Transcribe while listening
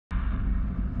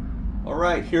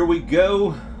Alright, here we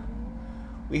go.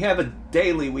 We have a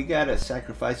daily. We gotta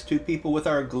sacrifice 2 people with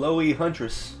our Glowy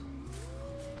Huntress.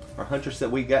 Our Huntress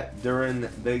that we got during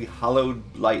the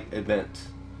Hallowed Light event.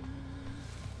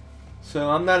 So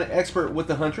I'm not an expert with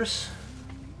the Huntress.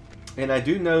 And I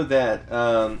do know that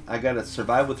I got a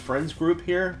Survive with Friends group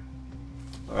here.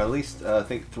 Or at least I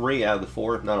think 3 out of the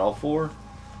 4, if not all 4.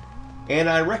 And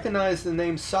I recognize the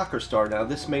name Soccer Star. Now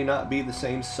this may not be the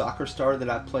same Soccer Star that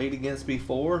I played against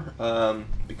before,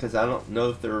 because I don't know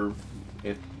if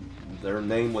their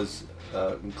name was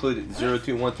included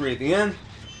 0213 at the end.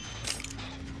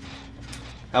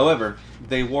 However,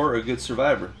 they were a good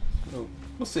survivor. So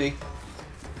we'll see.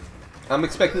 I'm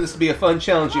expecting this to be a fun,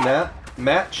 challenging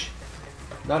match.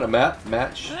 Not a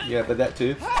match. Yeah, but that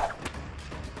too.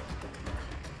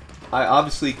 I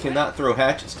obviously cannot throw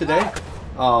hatchets today.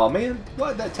 Oh man,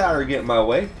 why'd that tower get in my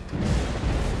way?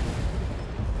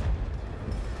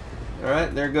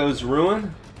 Alright, there goes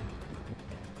Ruin.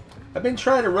 I've been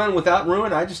trying to run without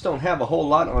Ruin. I just don't have a whole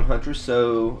lot on Huntress,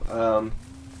 so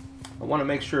I want to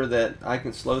make sure that I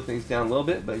can slow things down a little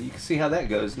bit, but you can see how that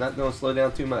goes. Not going to slow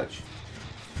down too much.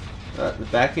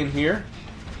 Back in here.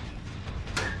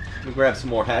 Let me grab some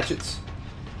more hatchets.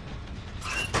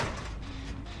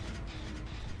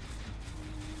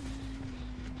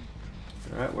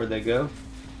 Alright, where'd they go?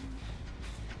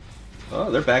 Oh,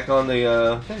 they're back on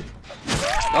the thing.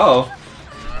 Oh!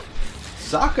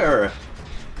 Soccer!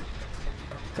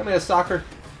 Come here, Soccer.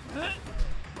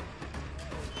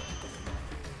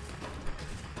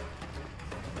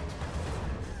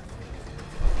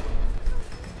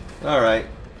 Alright.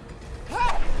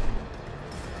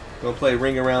 Gonna play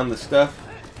ring around the stuff.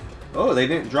 Oh, they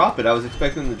didn't drop it. I was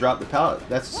expecting them to drop the pallet.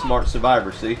 That's a smart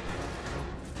survivor, see?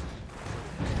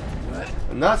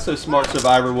 A not so smart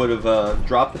survivor would have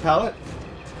dropped the pallet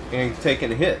and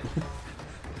taken a hit.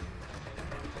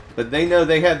 But they know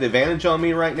they have the advantage on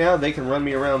me right now. They can run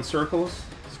me around circles.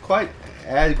 It's quite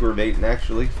aggravating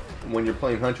actually when you're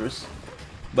playing Huntress.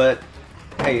 But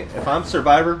hey, if I'm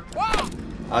survivor,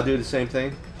 I'll do the same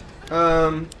thing.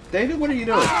 David, what are you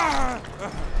doing?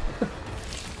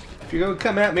 If you're gonna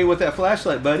come at me with that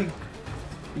flashlight, buddy,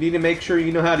 you need to make sure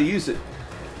you know how to use it.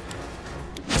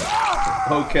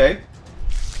 Okay.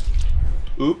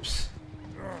 Oops.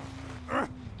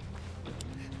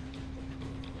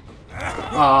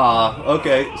 Ah,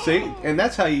 okay. See? And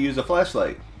that's how you use a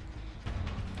flashlight.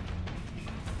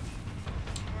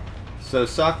 So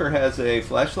Soccer has a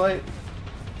flashlight.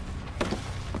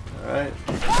 Alright.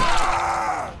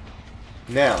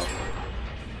 Now,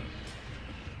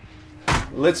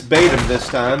 let's bait him this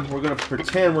time. We're going to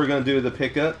pretend we're going to do the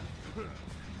pickup.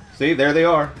 See? There they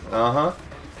are. Uh-huh.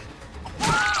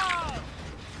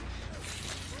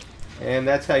 And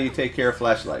that's how you take care of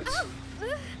flashlights.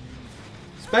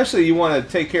 Especially you want to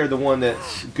take care of the one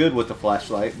that's good with the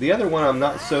flashlight. The other one I'm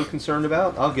not so concerned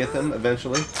about. I'll get them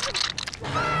eventually.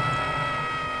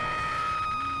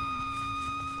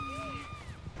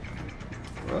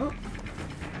 Well,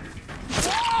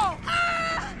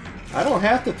 I don't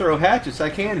have to throw hatchets.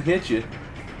 I can hit you.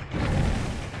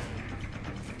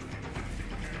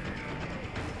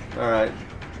 Alright.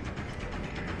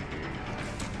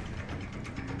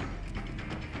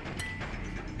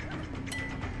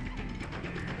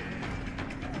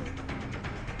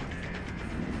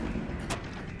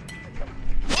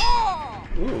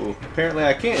 Ooh, apparently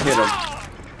I can't hit him.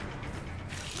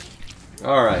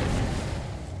 Alright.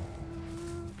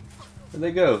 Where'd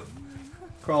they go?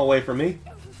 Crawl away from me.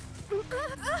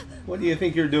 What do you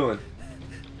think you're doing?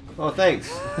 Oh,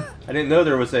 thanks. I didn't know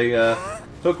there was a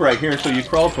hook right here until you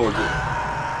crawled towards it.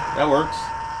 That works.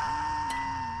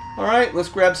 Alright, let's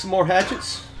grab some more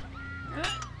hatchets.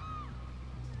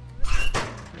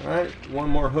 Alright, one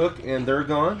more hook and they're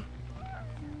gone.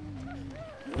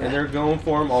 And they're going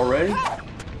for them already.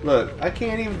 Look, I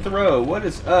can't even throw. What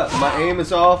is up? My aim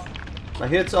is off. My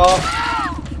hit's off.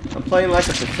 I'm playing like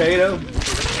a potato.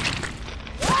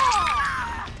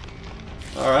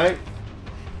 Alright.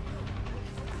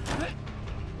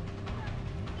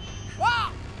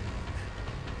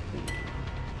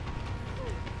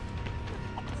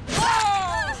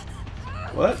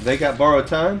 What? They got borrowed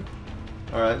time?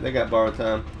 Alright, they got borrowed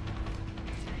time.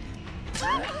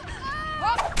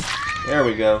 There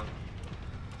we go.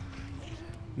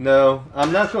 No,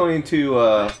 I'm not going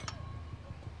to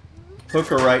hook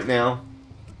her right now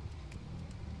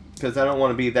because I don't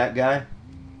want to be that guy.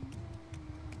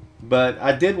 But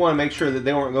I did want to make sure that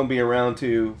they weren't going to be around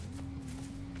to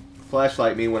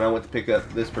flashlight me when I went to pick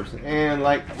up this person. And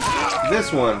like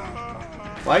this one.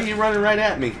 Why are you running right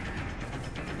at me?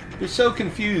 You're so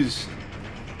confused.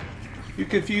 You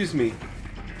confuse me.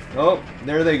 Oh,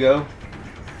 there they go.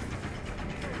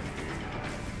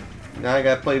 Now I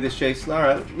gotta play this chase.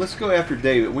 Alright, let's go after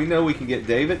David. We know we can get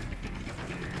David.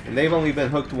 And they've only been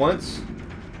hooked once.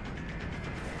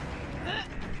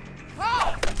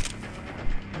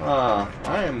 Ah,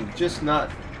 I am just not...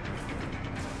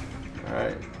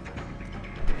 Alright.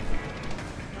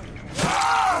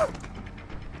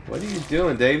 What are you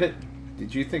doing, David?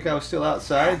 Did you think I was still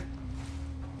outside?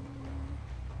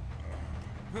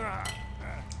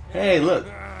 Hey, look.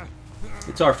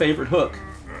 It's our favorite hook.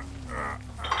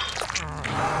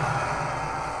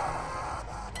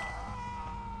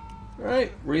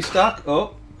 Alright, restock.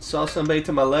 Oh, saw somebody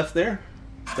to my left there.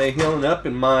 They healing up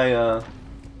in my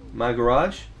my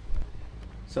garage.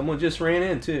 Someone just ran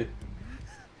in too.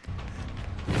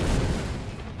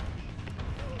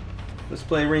 Let's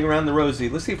play Ring Around the Rosie.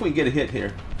 Let's see if we can get a hit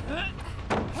here.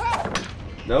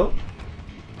 Nope.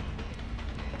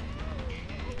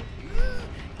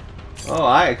 Oh,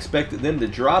 I expected them to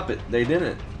drop it. They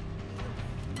didn't.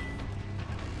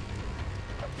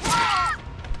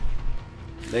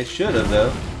 They should have,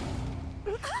 though.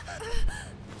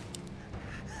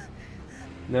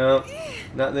 No,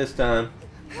 not this time.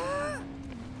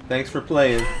 Thanks for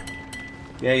playing.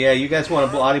 Yeah, you guys want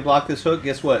to body block this hook?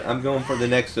 Guess what? I'm going for the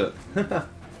next hook.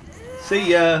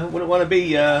 See ya. Wouldn't want to be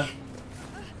ya.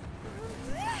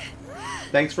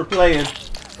 Thanks for playing.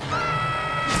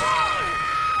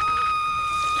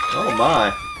 Oh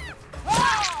my.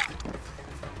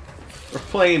 We're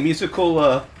playing musical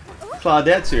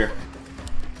Claudettes here.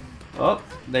 Oh,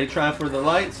 they try for the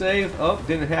light save. Oh,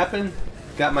 didn't happen.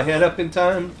 Got my head up in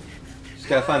time. Just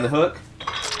gotta find the hook.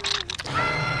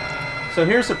 So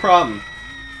here's the problem.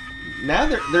 Now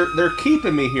they're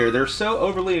keeping me here. They're so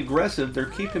overly aggressive. They're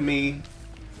keeping me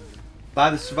by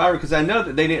the survivor because I know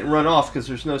that they didn't run off because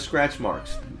there's no scratch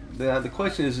marks. The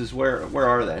question is where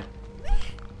are they?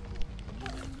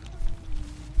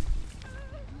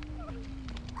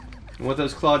 And with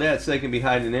those Claudettes, they can be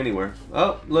hiding anywhere.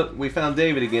 Oh, look, we found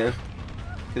David again.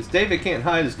 Because David can't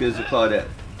hide as good as a Claudette.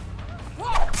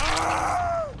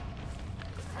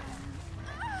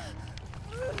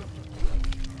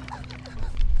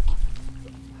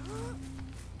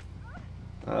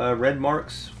 Red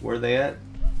marks, where are they at?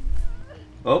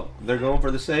 Oh, they're going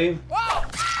for the save.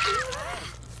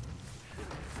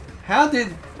 How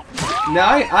did... Now,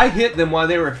 I hit them while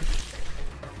they were...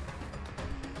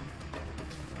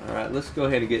 Alright, let's go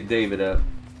ahead and get David up.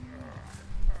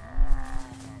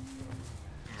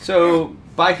 So,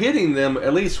 by hitting them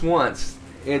at least once,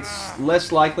 it's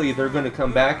less likely they're going to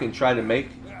come back and try to make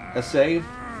a save.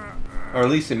 Or at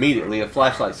least immediately, a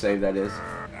flashlight save, that is.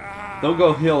 They'll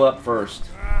go heal up first.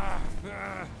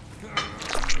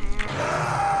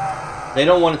 They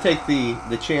don't want to take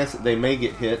the chance that they may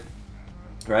get hit.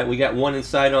 Alright, we got one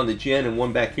inside on the gen and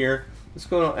one back here. Let's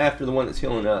go after the one that's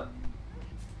healing up.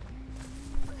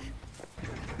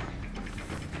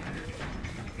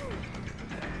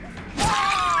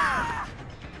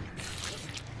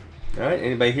 Alright,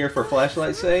 anybody here for a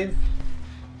flashlight save?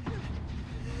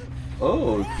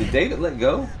 Oh, did David let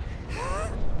go?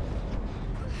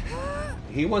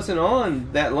 He wasn't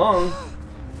on that long.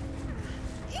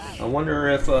 I wonder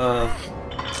if,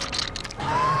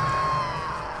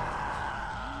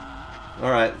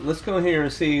 Alright, let's go here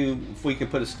and see if we can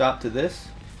put a stop to this.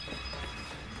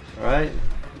 Alright,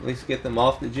 at least get them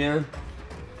off the gen.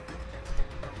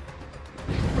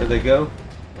 Where'd they go?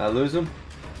 I lose them?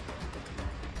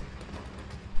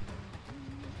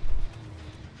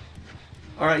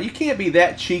 Alright, you can't be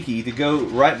that cheeky to go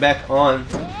right back on.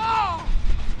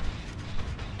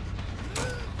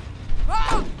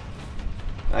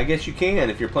 I guess you can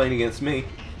if you're playing against me.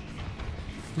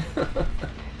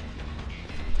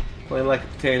 Playing like a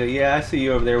potato. Yeah, I see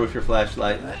you over there with your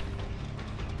flashlight.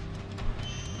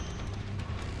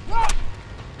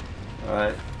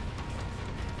 Alright.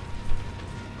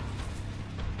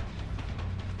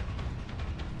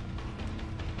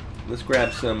 Let's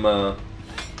grab some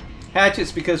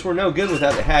hatchets because we're no good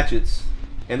without the hatchets.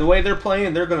 And the way they're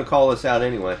playing, they're going to call us out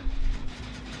anyway.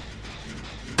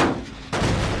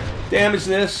 Damage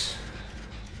this.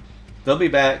 They'll be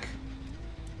back.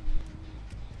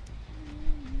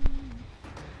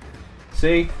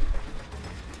 See?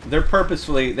 They're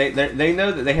purposefully they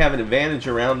know that they have an advantage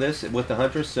around this with the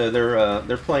Huntress, so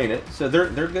they're playing it. So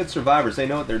they're good survivors. They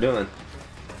know what they're doing.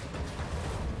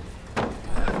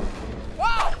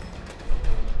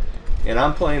 And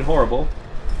I'm playing horrible.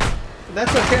 But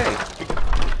that's okay.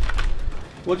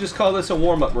 We'll just call this a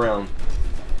warm-up round.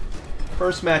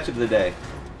 First match of the day.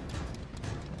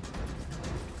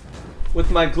 With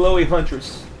my glowy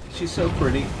Huntress. She's so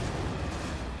pretty.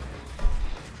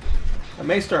 I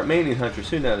may start maining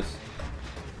Huntress, who knows?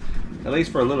 At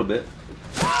least for a little bit.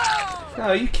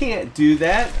 No, you can't do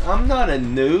that. I'm not a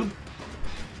noob.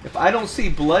 If I don't see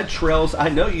blood trails, I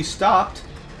know you stopped.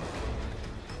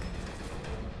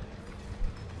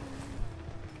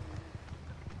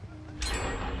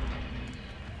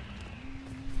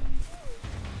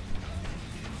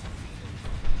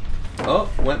 Oh,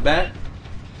 went back.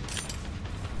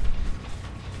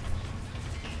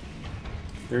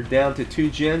 They're down to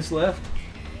 2 gens left.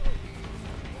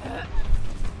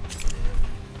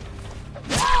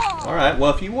 Alright,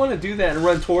 well if you want to do that and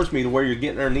run towards me to where you're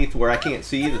getting underneath where I can't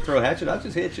see you to throw a hatchet, I'll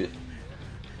just hit you.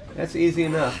 That's easy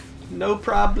enough. No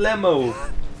problemo.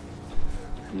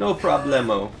 No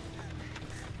problemo.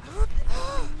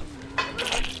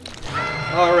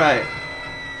 Alright.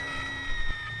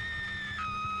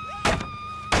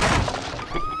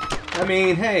 I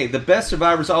mean, hey, the best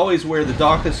survivors always wear the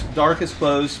darkest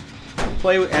clothes,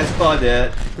 play as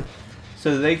Claudette,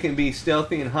 so that they can be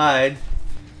stealthy and hide.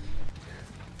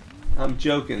 I'm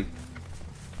joking.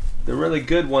 The really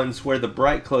good ones wear the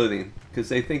bright clothing because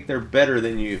they think they're better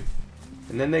than you,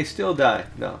 and then they still die.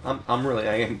 No,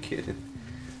 I am kidding.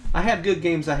 I have good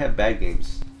games. I have bad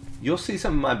games. You'll see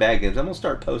some of my bad games. I'm gonna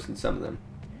start posting some of them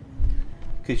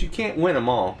because you can't win them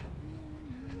all.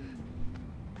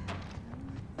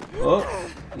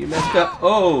 Oh, you messed up.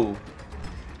 Oh,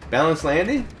 balanced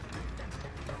landing.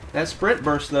 That sprint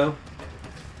burst though.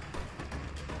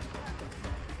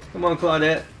 Come on,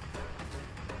 Claudette.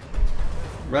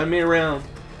 Run me around.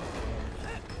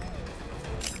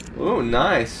 Oh,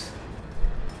 nice.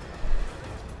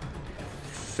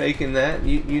 Faking that.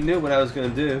 You knew what I was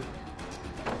going to do.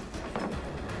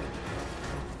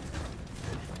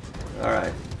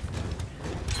 Alright.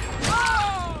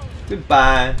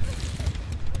 Goodbye.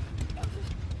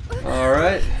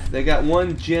 Alright. They got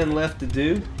 1 gen left to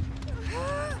do.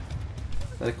 Now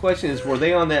the question is, were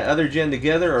they on that other gen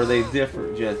together or are they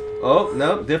different gens? Oh,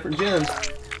 no, different gens.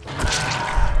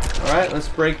 Alright, let's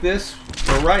break this.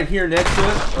 We're right here next to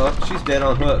it. Oh, she's dead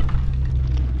on hook.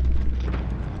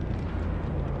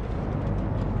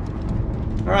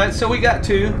 Alright, so we got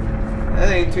 2.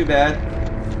 That ain't too bad.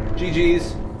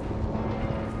 GG's.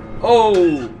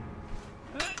 Oh!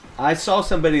 I saw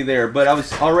somebody there, but I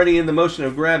was already in the motion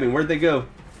of grabbing. Where'd they go?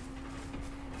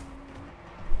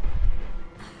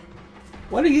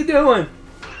 What are you doing?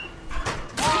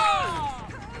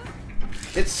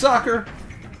 It's soccer.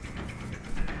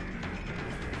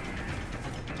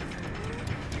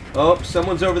 Oh,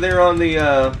 someone's over there on the...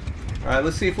 Alright,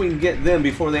 let's see if we can get them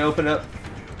before they open up.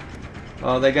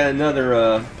 Oh, they got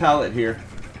another pallet here.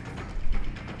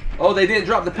 Oh, they didn't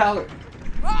drop the pallet.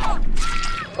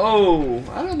 Oh,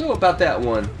 I don't know about that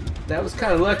one. That was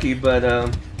kind of lucky, but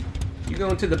you go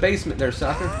into the basement there,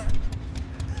 soccer.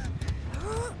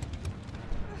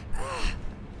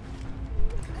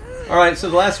 Alright, so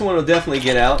the last one will definitely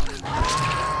get out.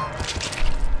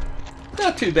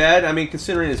 Not too bad, I mean,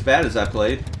 considering as bad as I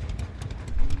played.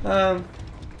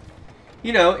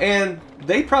 You know, and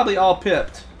they probably all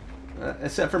pipped.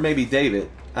 Except for maybe David.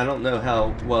 I don't know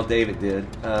how well David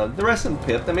did. The rest of them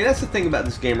pipped. I mean, that's the thing about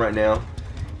this game right now.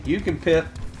 You can pip,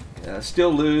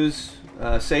 still lose,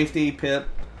 safety, pip,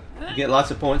 get lots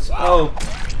of points. Oh,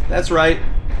 that's right.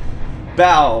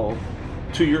 Bow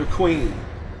to your queen,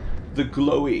 the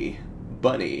Glowy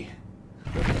bunny.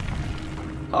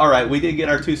 Alright, we did get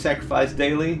our 2 sacrifice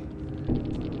daily.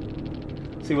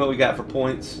 See what we got for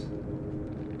points.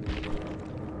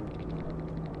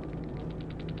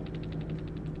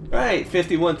 Right,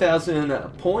 51,000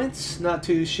 points. Not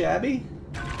too shabby.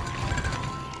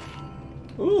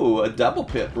 Ooh, a double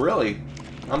pip, really.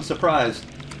 I'm surprised.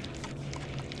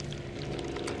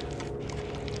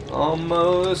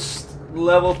 Almost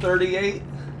level 38.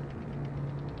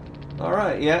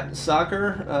 Alright, yeah,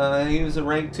 soccer. He was a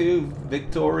rank 2.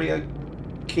 Victoria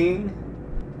King.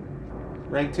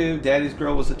 Rank 2. Daddy's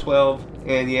Girl was a 12.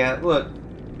 And yeah, look.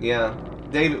 Yeah,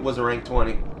 David was a rank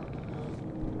 20.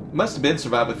 Must have been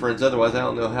Survive with Friends, otherwise I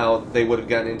don't know how they would have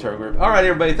gotten into our group. Alright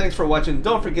everybody, thanks for watching.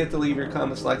 Don't forget to leave your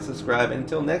comments, like, subscribe. And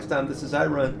until next time, this is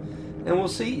iRun, and we'll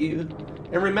see you.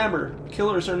 And remember,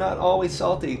 killers are not always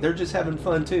salty. They're just having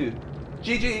fun too.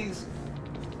 GG's!